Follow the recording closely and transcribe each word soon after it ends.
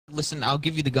listen, I'll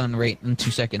give you the gun right in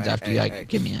 2 seconds after you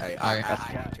give me it. Alright.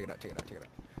 Check it out.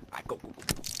 Alright, go.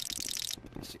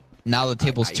 Now the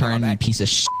table's turned, you piece of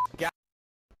shit.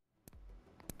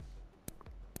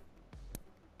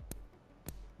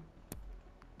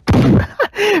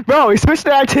 Bro, we switched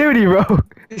the activity, bro.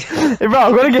 Hey,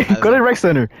 bro, go to the rec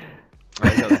center.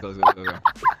 Alright, let's go.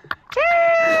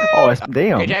 Oh, it's,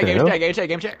 damn. Game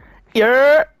check.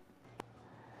 Yeah.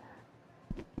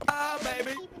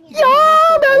 Baby.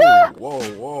 Yeah, baby.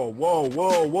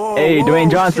 Whoa. Hey,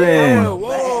 Dwayne Johnson.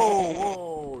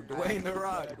 Whoa. Dwayne the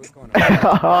Rock. What's going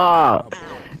on?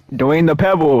 Dwayne the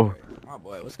Pebble. My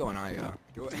boy, what's going on, y'all?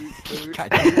 Dwayne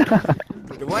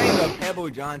the Pebble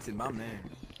Johnson, my man.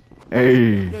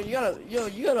 Hey. Yo,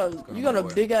 you got a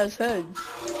big ass head.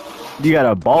 You got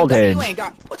a bald head. You ain't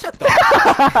got. What's up, though?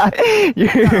 You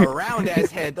got a round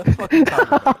ass head. The fuck you talking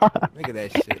about? Look at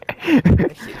that shit.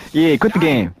 Yeah, quit the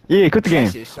game.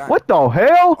 What the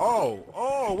hell?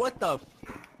 Oh, what the?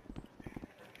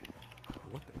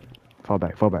 Fall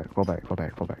back slowly.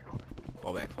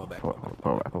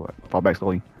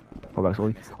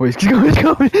 Wait, he's coming.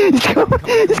 Go.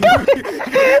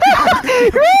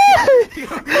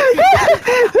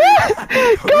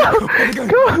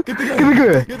 Get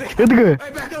the gun.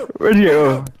 Where'd you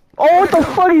go? Oh, what the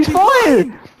fuck? He's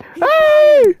flying.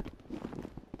 Hey!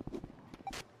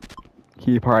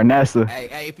 Keep our NASA.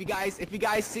 Hey, if you guys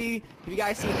see an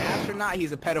astronaut,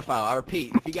 he's a pedophile. I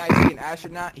repeat, if you guys see an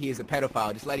astronaut, he is a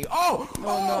pedophile. Just let you.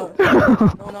 No.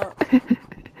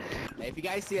 Hey, if you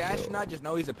guys see an astronaut, just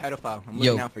know he's a pedophile. I'm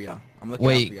looking out for y'all. I'm looking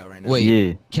out for y'all right now. Wait,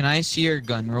 yeah. Can I see your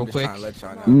gun real quick?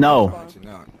 No. I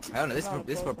don't know. This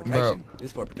is for protection. Bro. This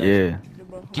is for protection. Yeah.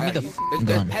 Give me the There's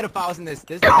gun. pedophiles in this.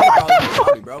 There's pedophiles in this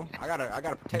lobby, bro. I gotta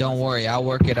protect. Don't myself. worry, I'll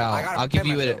work it out. I I'll give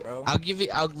you myself, it. bro. I'll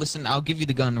give you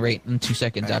the gun right in 2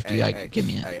 seconds after you give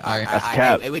me it. Alright. That's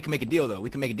cap. Hey, we can make a deal though.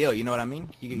 We can make a deal. You know what I mean?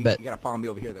 You gotta follow me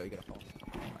over here though. You gotta follow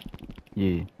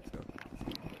me.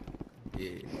 Yeah.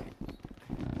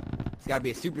 It's gotta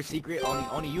be a super secret.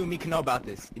 Only you and me can know about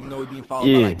this. Even though we're being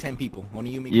followed by like 10 people. Only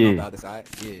you and me can know about this. Alright?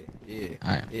 Yeah.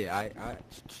 Alright. Yeah. Alright.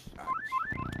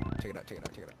 Check it out.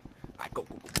 Alright, go.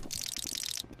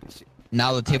 Shit.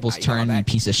 Now the table's turned, you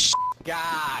piece of shit.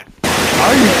 God.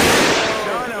 Are you?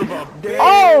 Son of a bitch.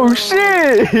 Oh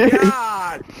shit!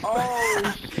 God.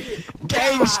 Oh shit.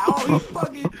 Gangsta. Oh, you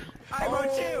fucking. I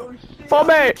wrote you. Fall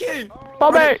back.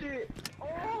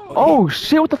 Oh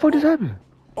shit! What the fuck just happened?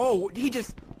 Oh, he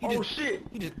just. Oh shit!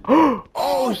 Ow!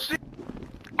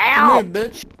 Come here,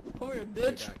 bitch.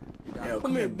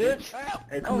 Come here, bitch.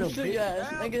 Hey, come Oh here, shit, bitch. your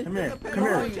ass, nigga.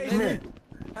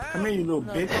 Come here, you little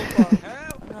bitch.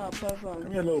 Nah, pedophile.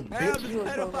 Come here, little bitch. You a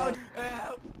pedophile.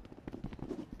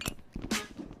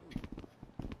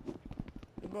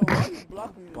 Bro, why you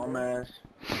blocking me? Bum ass.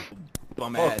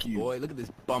 Bum Fuck ass you. boy. Look at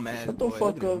this bum ass Shut boy. the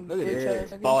fuck up, Look at bitch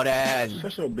this ass. bald ass,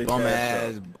 Shut your bitch bum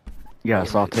ass ass. You got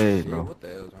sauteed, bro. What the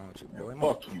hell's wrong with you, boy?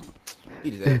 Fuck you.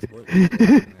 Eat his ass, boy.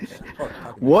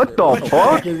 What the What the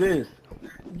fuck? fuck is this?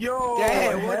 Yo,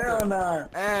 Damn, what hell the- nah.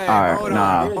 Hey, Alright, hold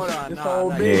nah. on, hold on, This nah, whole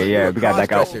nah, bitch. Yeah, we got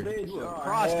back out. cross-dresser. You a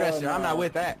cross-dresser. I'm not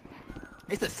with that.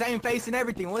 It's the same face and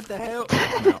everything. What the hell?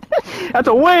 That's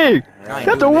a wig! I ain't That's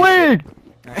a doing this wig! shit.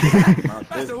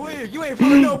 That's a wig. You ain't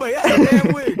fooling nobody. That's a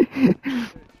damn wig.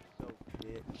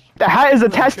 The hat is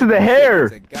attached to the That's hair!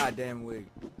 a goddamn wig.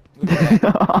 Look at that.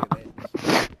 Look at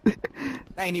that.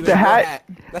 That ain't even The a real hat-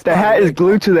 That's The probably hat a is wig.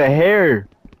 glued to the hair.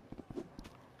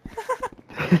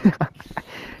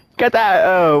 Get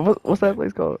that, what's that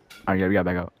place called? Alright, yeah, we got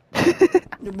back out.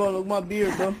 Yo, bro, look my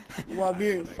beard, bro. Look my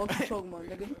beard. Fuck you talking about,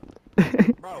 nigga.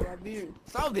 Bro, My beard.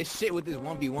 solve this shit with this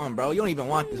 1v1, bro. You don't even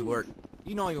want this work.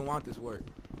 You don't even want this work.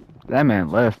 That man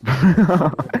left.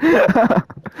 That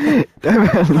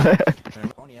man left.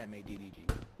 Only had made DDG.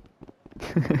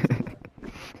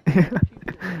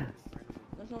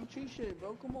 That's some cheap shit,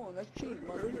 bro. Come on, that's cheap,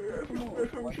 man. Come on.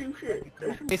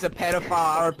 It's a pedophile.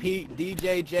 I repeat,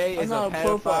 DJJ I'm is a not a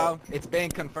pedophile. pedophile. It's been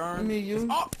confirmed. Me, you.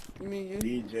 Oh, Me, you.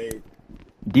 DJ.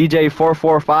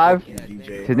 DJ445? yeah,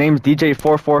 DJ. His name's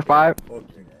DJ445? Fuck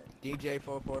you.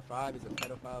 DJ445 is a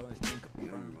pedophile and it's been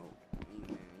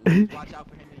confirmed. Watch out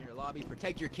for him in your lobby.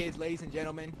 Protect your kids, ladies and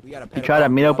gentlemen. We got a pedophile. You try to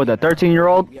meet up with a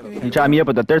 13-year-old? You try to meet up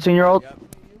with a 13-year-old?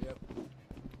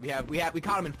 Yep. We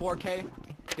caught him in 4K.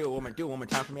 Do it one more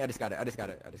time for me. I just gotta,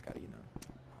 you know.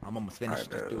 I'm almost finished.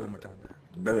 Just do it one more time.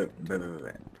 Better.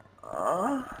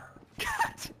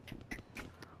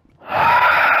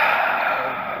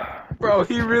 Bro,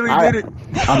 he really did it.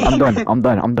 I'm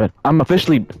done. I'm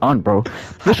officially done, bro.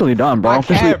 Officially done, bro.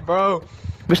 bro.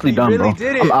 Officially He done, really bro.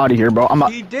 did it. I'm out of here, bro.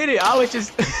 He did it. I was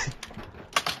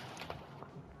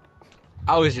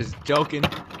just joking.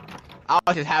 I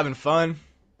was just having fun.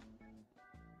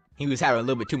 He was having a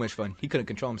little bit too much fun. He couldn't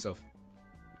control himself.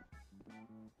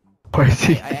 Where is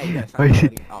he? Where is he?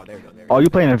 Oh, there we go. Oh, you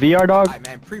playing a VR, dog? Alright,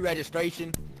 man.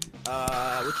 Pre-registration.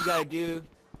 What you gotta do?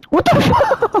 What the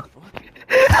fuck?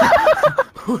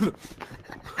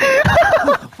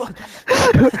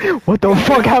 What the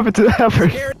fuck happened to that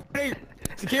person?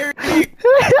 Security!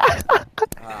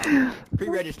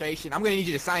 Pre-registration. I'm gonna need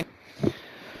you to sign.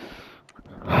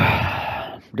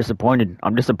 Disappointed.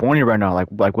 I'm disappointed right now. Like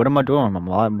what am I doing?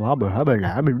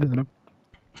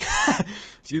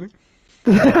 Excuse me?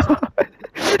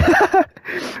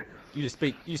 You just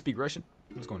speak Russian?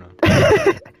 What's going on?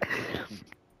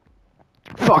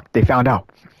 Fuck, they found out.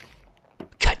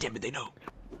 God damn it, they know.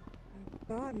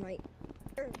 God, Mike.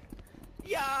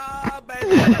 Yeah,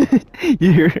 baby.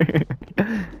 You hear?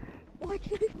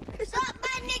 Suck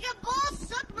my nigga balls,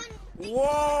 suck my.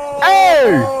 Whoa!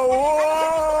 Hey! Whoa!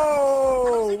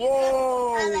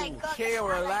 Chill,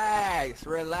 relax,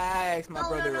 my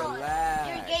brother, relax.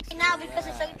 You're gay now because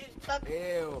it's so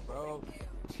Chill, bro.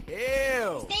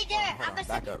 Chill. Stay there. I'm gonna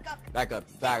suck your cock. Back up.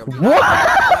 What?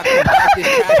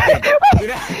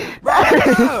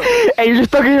 Hey, you're just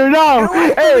stuck in your dog.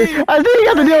 Hey, I think you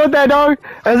got to deal with that, dog.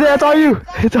 That's all you.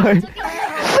 It's all you.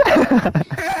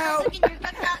 Help!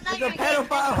 It's a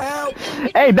pedophile, help!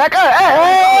 Hey, back up.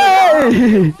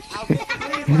 Hey!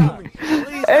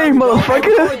 Hey,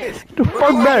 motherfucker. The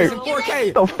fuck back.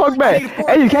 The fuck back.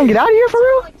 Hey, you can't get out of here for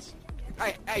real?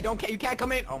 Hey, you can't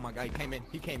come in. Oh my god,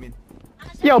 he came in.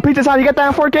 Yo, Pizza Time, you got that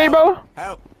in 4K, bro?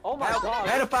 Help! Oh my god.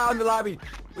 Pedophile in the lobby.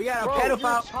 We got a Bro, pedophile.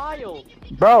 you're a child.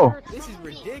 Bro, This is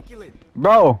ridiculous.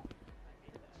 bro.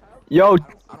 Yo,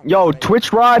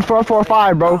 Twitch Ride 445,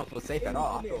 I bro. don't feel safe at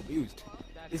all. I feel abused.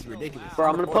 This is ridiculous. Bro,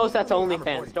 I'm gonna post that to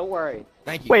OnlyFans. Don't worry.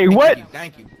 Thank you. Wait, what?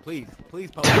 Thank you. Please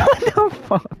post. What the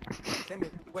fuck? Send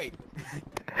it. Wait.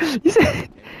 You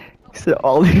said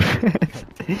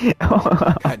OnlyFans.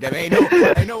 God damn,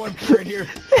 ain't no one pure in here.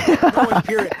 No one's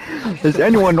pure. Is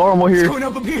anyone normal What's here? going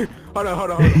up here? Hold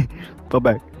on. Go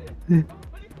back.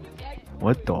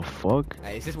 What the fuck?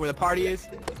 Hey, is this where the party is?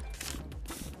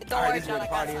 Alright, this is where the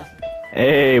party is.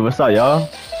 Hey, what's up, y'all?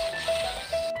 What's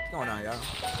going on, y'all?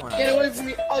 What's going on? Get away from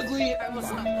me, ugly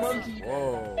monkey.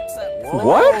 Whoa.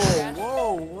 What?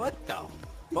 Whoa, what the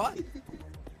fuck?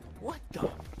 What the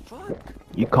fuck?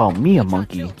 You call me a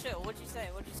monkey. Chill. What'd you say?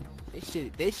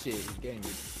 This shit is getting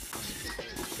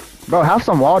Bro, have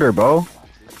some water, bro.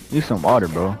 You need some water,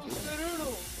 bro.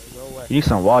 You need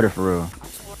some water for real.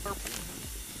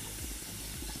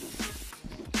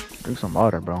 Drink some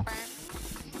water, bro.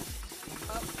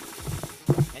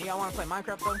 Any y'all wanna play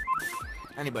Minecraft though?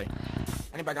 Anybody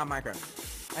got Minecraft?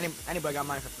 Anybody got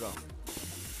Minecraft though?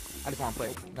 I just wanna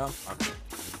play. No? Okay.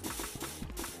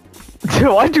 Dude,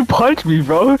 why'd you punch me,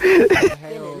 bro?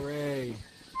 Hell Ray.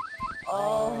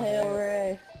 Oh, hell,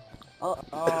 Ray.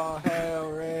 Oh hell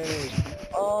Ray.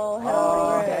 Oh, hell,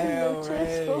 Oh Ray. hell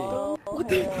Ray. What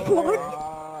the fuck?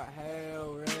 Oh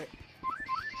hell Ray.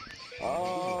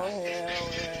 Oh, hell,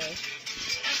 Ray.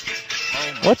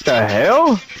 What the hell?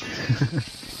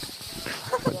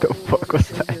 What the fuck was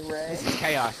that? This is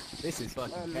chaos. This is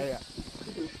fucking chaos.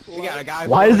 We got a guy.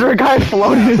 Why is there a guy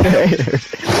floating in the air?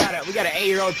 We got an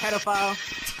 8-year-old pedophile.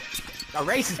 A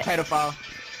racist pedophile.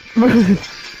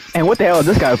 And what the hell is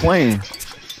this guy playing?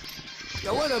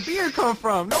 Yo, where the beer come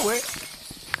from? Nowhere.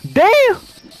 Damn!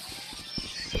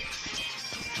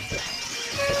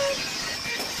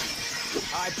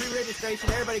 Alright, pre-registration.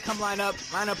 Everybody come line up.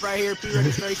 Line up right here.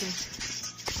 Pre-registration.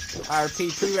 Alright,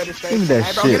 pre-registration. Give me that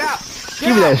Hey, bro, shit. get out.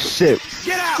 Give me that shit.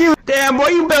 Get out. Damn, boy,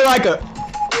 you bet like a...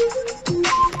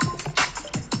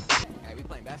 Hey, we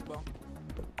playing basketball?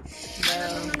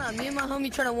 No. Me and my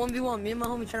homie trying to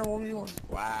 1v1.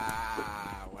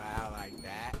 Wow, like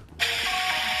that.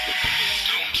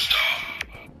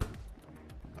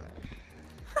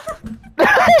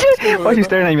 Why she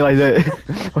staring at me like that?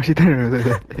 Why she staring at me like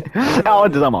that? I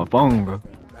was just on my phone, bro.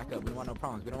 Back up. We don't want no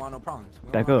problems.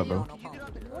 Back up, bro.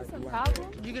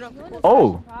 Did you get up?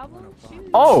 Oh! You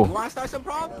Oh! wanna start some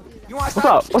problems? You wanna What's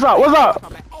start? up? What's up? What's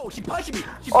up? Oh, she punching me.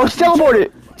 Oh, she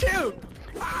teleported! Chill.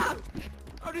 Ah.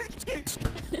 I'm just kidding.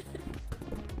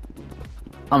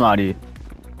 I'm out of here.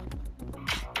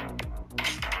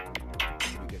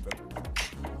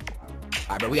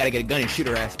 Alright, bro, we gotta get a gun and shoot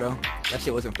her ass, bro. That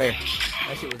shit wasn't fair.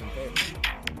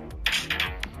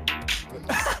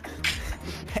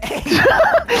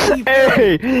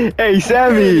 Hey,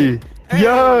 Sammy!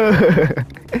 Yo!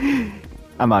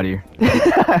 I'm out of here.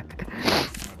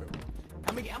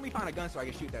 How many find a gun so I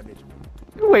can shoot that bitch?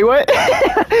 Wait, what?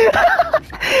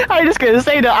 I just gonna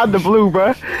say that out the blue,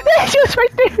 bro. She was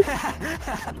right there.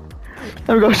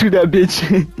 Let me go shoot that bitch.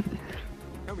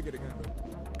 Let me get a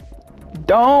gun.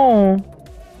 Don't.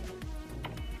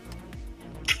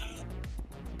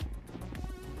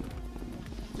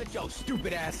 Shut your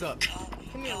stupid ass up.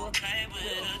 Come here,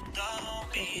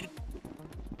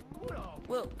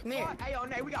 Will, come here. Hey, yo,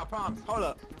 Nate, we got problems. Hold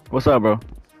up. What's up, bro?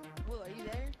 Will, are you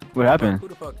there? What happened? Who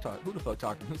the fuck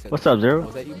talking? Who said What's that? up, Zero?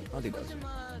 Was that you? I don't think that was you.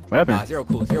 What happened? Nah, Zero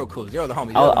cool. Zero the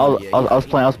homie.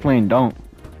 I was playing. Don't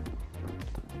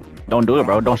do it,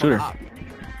 bro. Don't shoot her.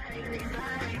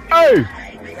 Hey.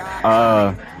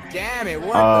 Damn it!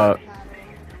 What?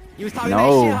 You was talking no.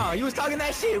 that shit, huh? You was talking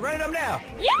that shit. Run it up now.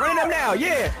 Yeah. Run it up now.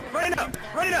 Yeah. Run it up.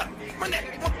 Run that.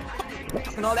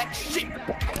 Talking all that shit.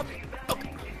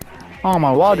 Oh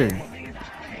my water. Talking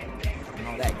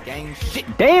all that gang shit.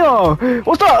 Damn.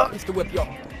 What's up? Used to whip y'all.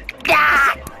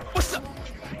 What's up?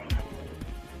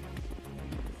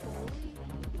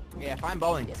 Yeah, find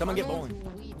bowling. Someone get bowling.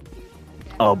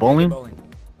 Oh, bowling? Bowling.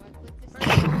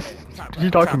 What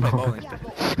you talking about?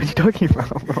 What you talking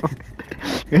about, bro?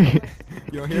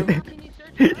 You don't hear me?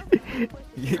 Oh,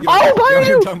 you why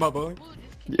you? talking about bowling?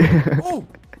 Ooh.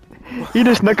 He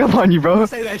just snuck up on you, bro. Don't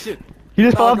say that shit. He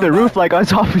just No, fell off no, the no. roof like on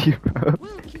top of you, bro.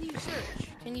 Will, can you search?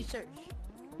 Can you search?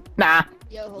 Nah.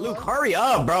 Yo, hello? Luke, hurry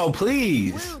up, bro,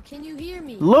 please. Will, can you hear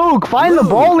me? Luke, find the Luke.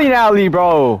 bowling alley,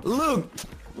 bro. Luke.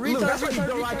 Luke, Retard, that's what you retard,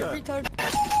 don't like retard,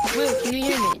 us. retard. Will, can you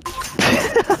hear me?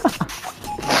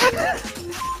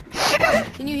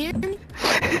 Can you hear me?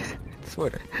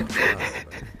 Swear.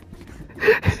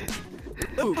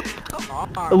 Luke, come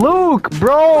on. Luke,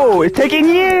 bro, it's taking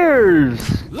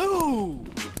years. Luke.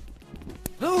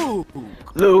 Luke.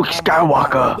 Luke Oh my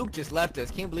Skywalker. God, Luke just left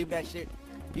us. Can't believe that shit.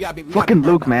 You gotta be Fucking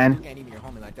Luke, man. You can't even your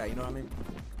homie like that. You know what I mean?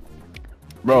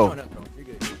 Bro. Hey, up, bro. You're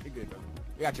good. You're good, bro.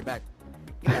 We got your back.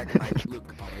 Get back to Mike.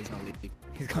 Luke. Oh, he's gonna leave.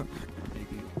 He's gonna.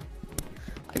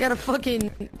 I gotta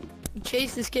fucking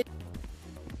chase this kid.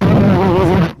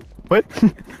 What? What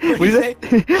he is it?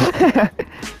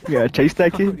 You gotta chase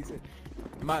that What he kid? said.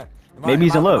 Am Maybe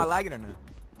he's in Am love. I lagging or not?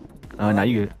 Oh, now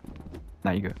you good.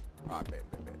 Now you good. Oh, I bet.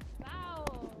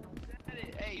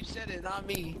 Hey, you said it, not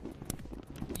me.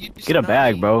 Get a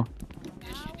bag, bro.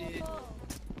 Yes, you did.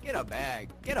 Get a bag.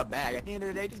 Get a bag. At the end of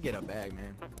the day, just get a bag,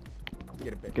 man.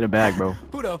 Get a bag. Get a bag, bro.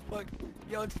 Who the fuck?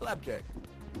 Yo, it's Flapjack.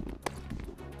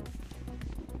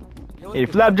 Yo, Hey,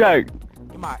 it's Flapjack.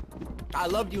 Come on. I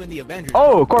loved you in the Avengers.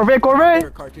 Oh, Corvette, Corvette.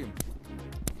 Favorite cartoon.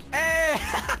 Hey!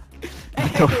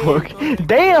 What the fuck?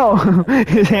 Damn!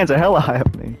 His hands are hella high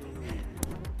up, man.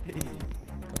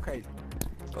 Go crazy.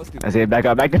 Go stupid. Isaiah, back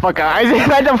up. Back the fuck out. Isaiah,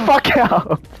 back the fuck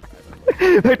out.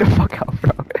 Back the fuck out,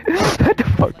 bro. Back the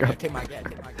fuck Yeah, out. take my gas.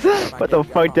 Take my gas. Take my What the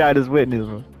gas. fuck did I just witness,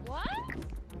 bro? What?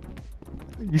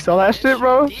 You saw that shit,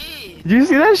 bro? Did you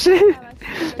see that shit?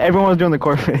 Everyone's doing the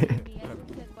Corvette.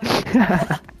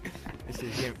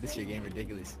 This shit game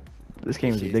ridiculous. This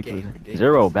game is Shit's ridiculous. getting ridiculous.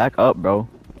 Zero, back up, bro.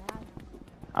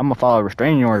 I'm gonna follow a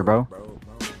restraining order, bro. Bro.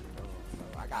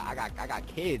 I got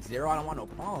kids. Zero. I don't want no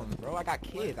problems, bro. I got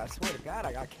kids. I swear to God,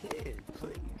 I got kids.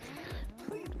 Please,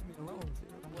 please leave me alone,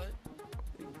 Zero. What?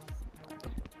 Please.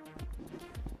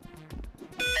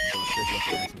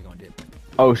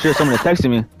 Oh shit, someone is texting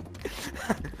me.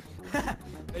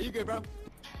 Hey, you good, bro?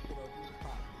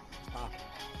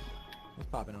 What's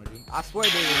poppin', OG? I swear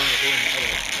they were doing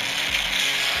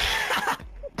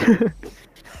the other.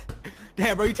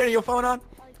 Damn, bro, you turning your phone on?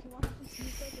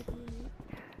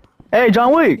 Hey,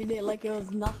 John Wick. You did like it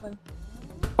was nothing.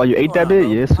 Oh, you ate that Hold on, bit?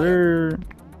 bro. Yes, sir.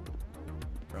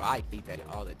 Bro, I eat that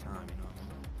all the time, you know what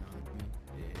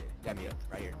I mean? Yeah. Got me up,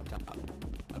 right here, up top,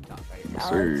 right here. Yes,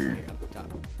 sir. Right here, up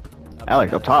top.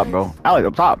 Alex, up top, bro. Alex,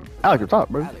 up top. Alex, up top,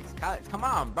 bro. Alex, come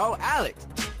on, bro, Alex.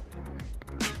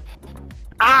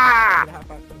 Ah!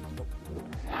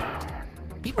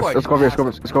 People are Let's go over here,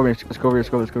 let's go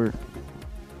over here.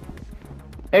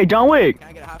 Hey, John Wick! Can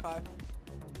I get a high five?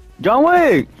 John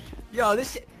Wick! Yo,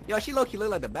 this shit, she low-key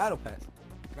look like the battle pass.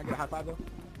 Can I get a high five, though?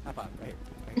 High five, right here.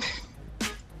 Right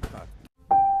here. High five.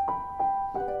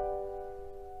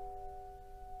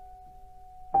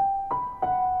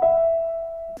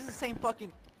 This is the same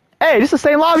fucking... Hey, this is the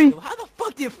same lobby. How the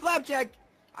fuck did Flapjack...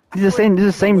 This is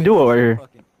the same duo right here.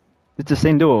 It's the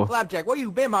same duo. Flapjack, where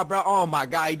you been, my bro? Oh my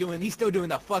god, he's still doing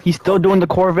the fucking... He's still doing the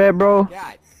Corvette, bro. God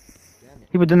damn it.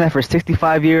 He been doing that for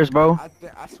 65 years, bro.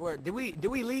 I swear, did we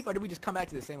leave or did we just come back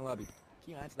to the same lobby?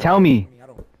 Can you answer that? Tell me. I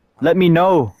don't- Let me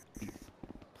know.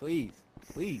 Please,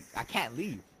 I can't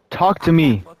leave. Talk to I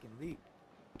me. can't fucking leave.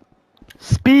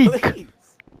 Speak. Please.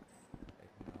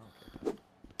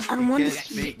 I don't want to Can't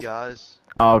speak, guys.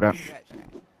 Oh, okay.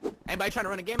 Anybody trying to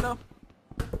run a game though?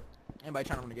 Anybody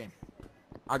trying to run a game?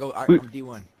 I'm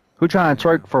D1. Who trying to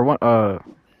twerk for one?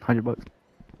 $100.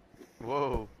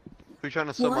 Whoa. Who's trying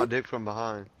to suck my dick from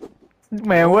behind?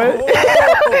 Man, what?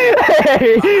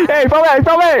 Hey, fall back!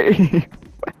 Fall back.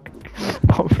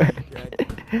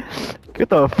 Get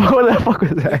the fuck, what the fuck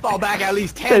was We that? fall back at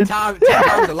least 10 times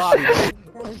the lobby.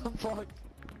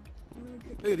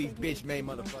 Look at these bitch made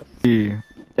motherfuckers. Yeah.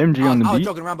 MG on the I was beat.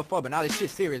 joking around before, but now this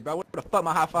shit's serious, bro. What the fuck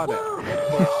my high five at?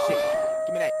 Yeah, shit.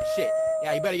 Give me that shit.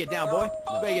 Yeah, you better get down, boy.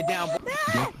 You better get down, boy.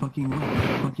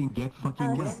 Get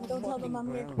fucking wet. Don't tell them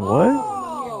I'm here.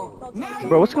 What?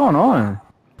 Bro, what's going on?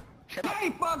 Now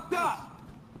you fucked up.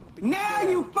 Now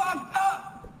you fucked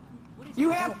up.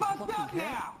 You have fucked up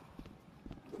now.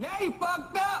 Now you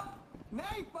fucked up. Now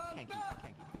you fucked up.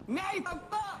 Now you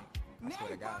fucked up. Now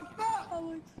you fucked up.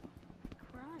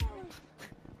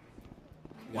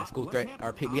 We got a school threat.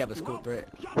 We have a school threat.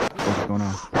 What's going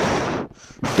on?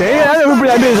 Damn, I never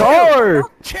that bitch hard!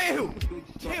 Chill!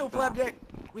 Chill, Flapjack.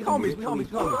 We homies, we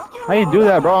homies, we homies. How you do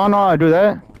that, bro? I don't know how to do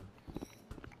that.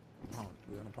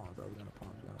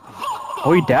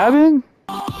 Are we dabbing?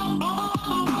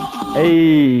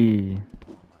 Hey.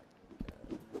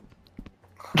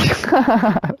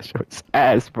 Show its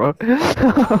ass, bro.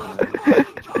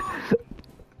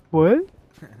 What?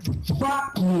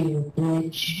 Fuck you,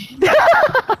 bitch.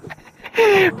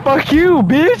 Fuck you,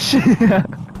 bitch!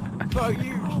 Fuck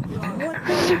you.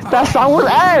 That song was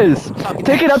ass!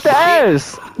 Take it up the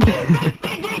ass!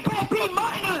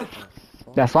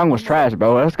 That song was trash,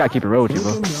 bro. I just gotta keep it real with you,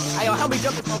 bro. Hey, yo, help me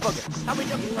jump this motherfucker. Help me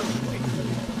jump this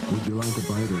motherfucker. Would you like a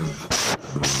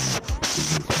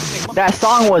bite? That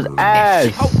song was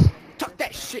ass! Oh, tuck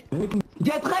that shit.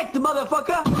 Get wrecked,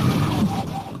 motherfucker.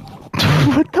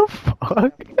 What the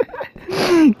fuck?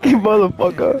 You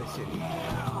motherfucker.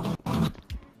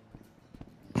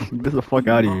 Get the fuck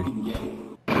out of here.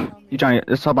 You trying to,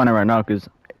 let's hop on it right now, cause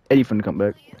Eddie finna come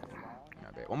back.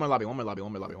 One more lobby, one more lobby,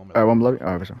 one more lobby, one more Alright, lobby. one more lobby?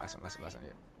 Alright, for sure. Last one,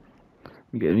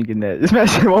 yeah. Me getting that. This man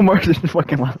said one more, this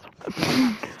fucking last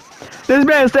one. This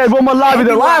man said one more lobby,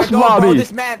 the Everywhere I last go, bro, lobby!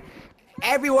 this man,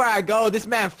 everywhere I go, this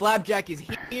man Flapjack is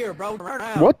here, bro. Turn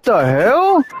around. What the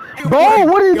hell? Everywhere Bro, I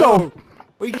what is go, the...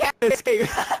 We can't escape.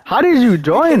 How did you We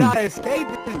join? cannot escape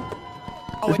this.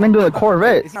 Oh, This man doing a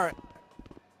Corvette. It's not.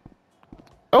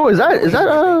 Oh, is that He's not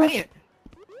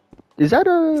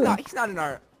in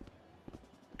our.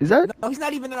 is that, No, he's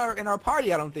not even in our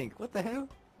party. I don't think. What the hell?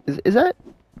 is that,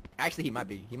 Actually, he might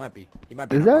be. He might be. He might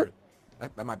be. Is in our that-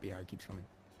 party. That might be how it keeps coming.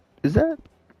 is that?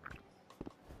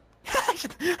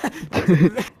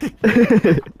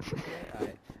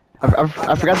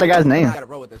 I forgot that guy's name. You gotta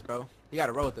roll with this, bro. You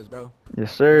gotta roll with this, bro.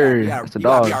 Yes, sir. You gotta, It's a you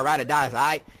gotta dog. be our ride or dies,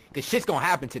 alright? Cause shit's gonna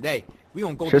happen today. We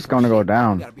gonna go. Shit's through some gonna go shit.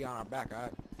 down. We gotta be on our back,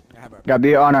 alright? Gotta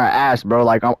be on our ass, bro.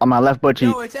 Like on my left butt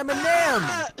cheek. Yo, it's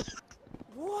Eminem.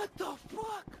 What the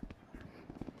fuck?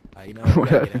 You know, we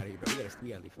gotta get out of here, bro. We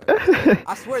gotta leave. First.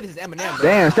 I swear this is Eminem, bro.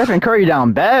 Damn, Stephen Curry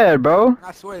down bad, bro.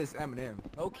 I swear this is Eminem.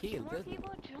 Okay, this.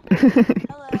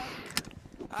 Hello.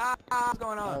 What's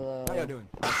going on? How y'all doing?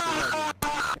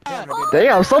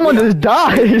 Damn, someone just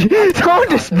died. Someone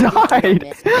just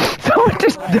died. Someone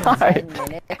just died. 10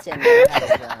 minutes and we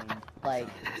had, like,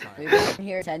 we were in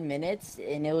here 10 minutes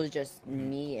and it was just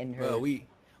me and her. Bro, we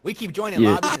keep joining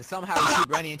Yeah. lobbies and somehow we keep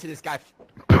running into this guy.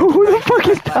 Who the fuck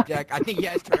is that? Flapjack. I think he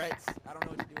has Tourette's. I don't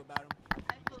know what to do about him.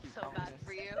 I feel so bad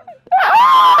for you.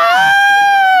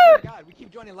 Oh my God, we keep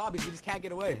joining lobbies. We just can't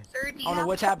get away. Sir, do I you don't know have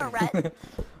what's happening. Tourette?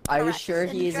 I was sure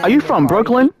he's. Are you from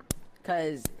Brooklyn?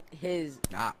 Cause his.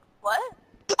 Nah. What?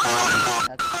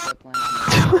 That's Brooklyn.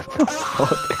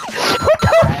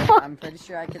 I'm pretty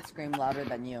sure I could scream louder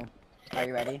than you. Are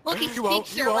you ready? Look, he You won't,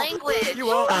 speaks you your won't, language. you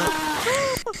won't.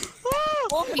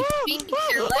 Look, he speaks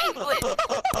your language.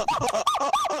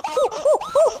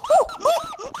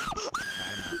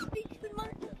 He speaks the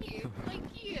monkey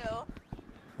like you.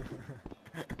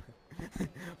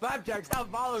 Flapjack,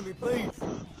 stop following me, please.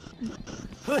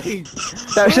 Please.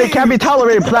 That shit can't be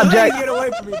tolerated, Please Flapjack. get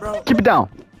away from me, bro. Keep it down.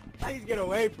 Please get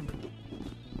away from me.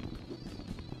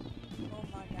 Oh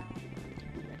my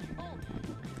God.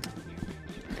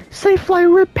 Safe flight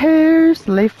repairs.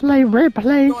 Safe flight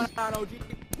replays. What's going on, OG?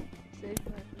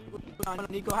 What's going on,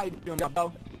 Nico? How you doing,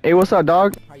 bro? Hey, what's up,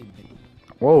 dog? How you doing?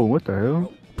 Whoa, what the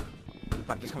hell?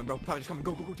 Flapjack's coming, bro. Flapjack's coming.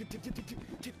 Go, go, go. Dip, dip, dip, dip, dip,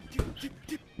 dip, dip,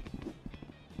 dip.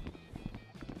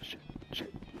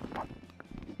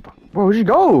 Bro, where'd you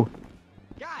go?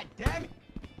 God damn it.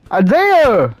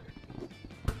 Isaiah!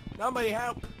 Somebody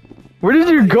help. Where did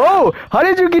you go? How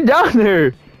did you get down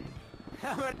there?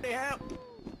 Somebody help.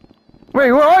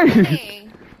 Wait, where are you? Hey.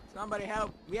 Somebody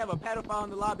help. We have a pedophile in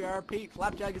the lobby. I repeat,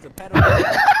 Flapjack is a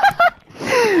pedophile.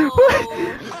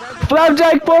 Oh.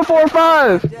 Flapjack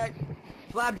 445!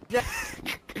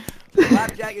 Flapjack.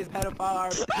 Flapjack is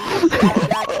pedophile.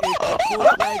 Flapjack is a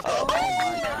full-fledged. Oh my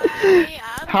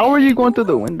god. How are you going through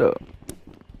the window?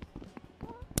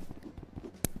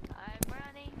 I'm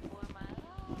running for my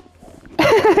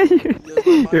life.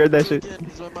 You heard that shit?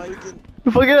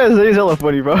 Fuck it, he's hella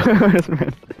funny, bro.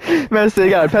 Man said he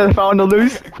got a pedophile on the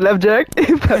loose. Flapjack.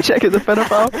 Flapjack is a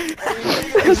pedophile.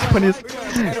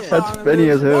 That's funny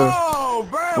as hell. Whoa,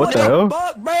 bro. What the hell?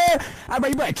 Fuck, bro. I bet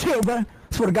you better chill, bro.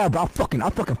 Swear to God, bro. I'll fucking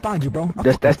find you, bro.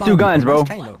 That's two guns, bro.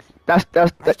 That's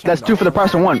two for the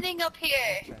price of one. Sitting up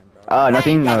here.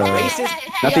 Nothing. Nothing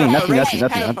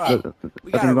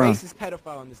We got a going on. racist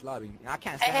pedophile in this lobby. I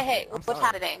can't stand Hey, for it. I'm what's sorry.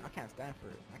 happening? I can't stand for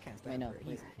it. I can't stand Wait, no, for it.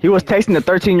 wait. He was tasting the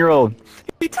 13-year-old,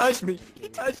 He touched me. He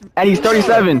touched me. and he's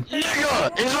 37.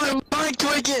 Nigga, is my mic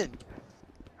tweaking?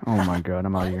 Oh my god,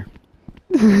 I'm out of here.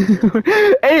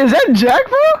 Hey, is that Jack,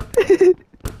 bro?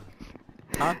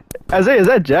 Huh? Isaiah, is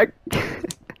that Jack?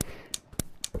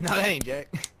 No, that ain't Jack.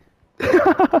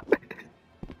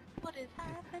 What is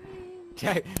happening?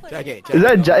 Jack ain't Jack. Is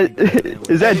that Jack?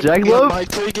 Is that Jack Love? Mic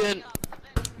tweaking.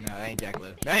 No, that ain't Jack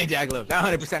Love. That ain't Jack Love. That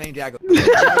 100% ain't Jack Love.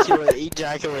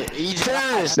 Ejaculate.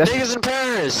 Paris. Niggas in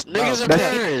Paris. Niggas in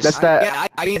Paris. That's that. Yeah,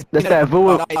 I didn't. That's that Vu.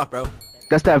 Off, bro.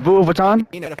 That's that Vu Vuitton.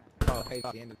 You know the pay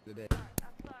at the end of the day.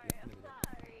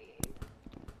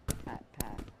 Pat.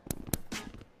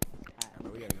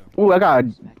 Bro, we gotta go. Ooh, I got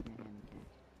Smack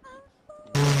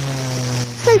my hand.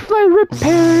 safe line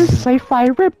repairs. Safe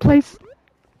line replace.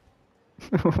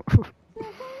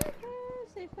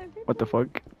 What the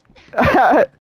fuck?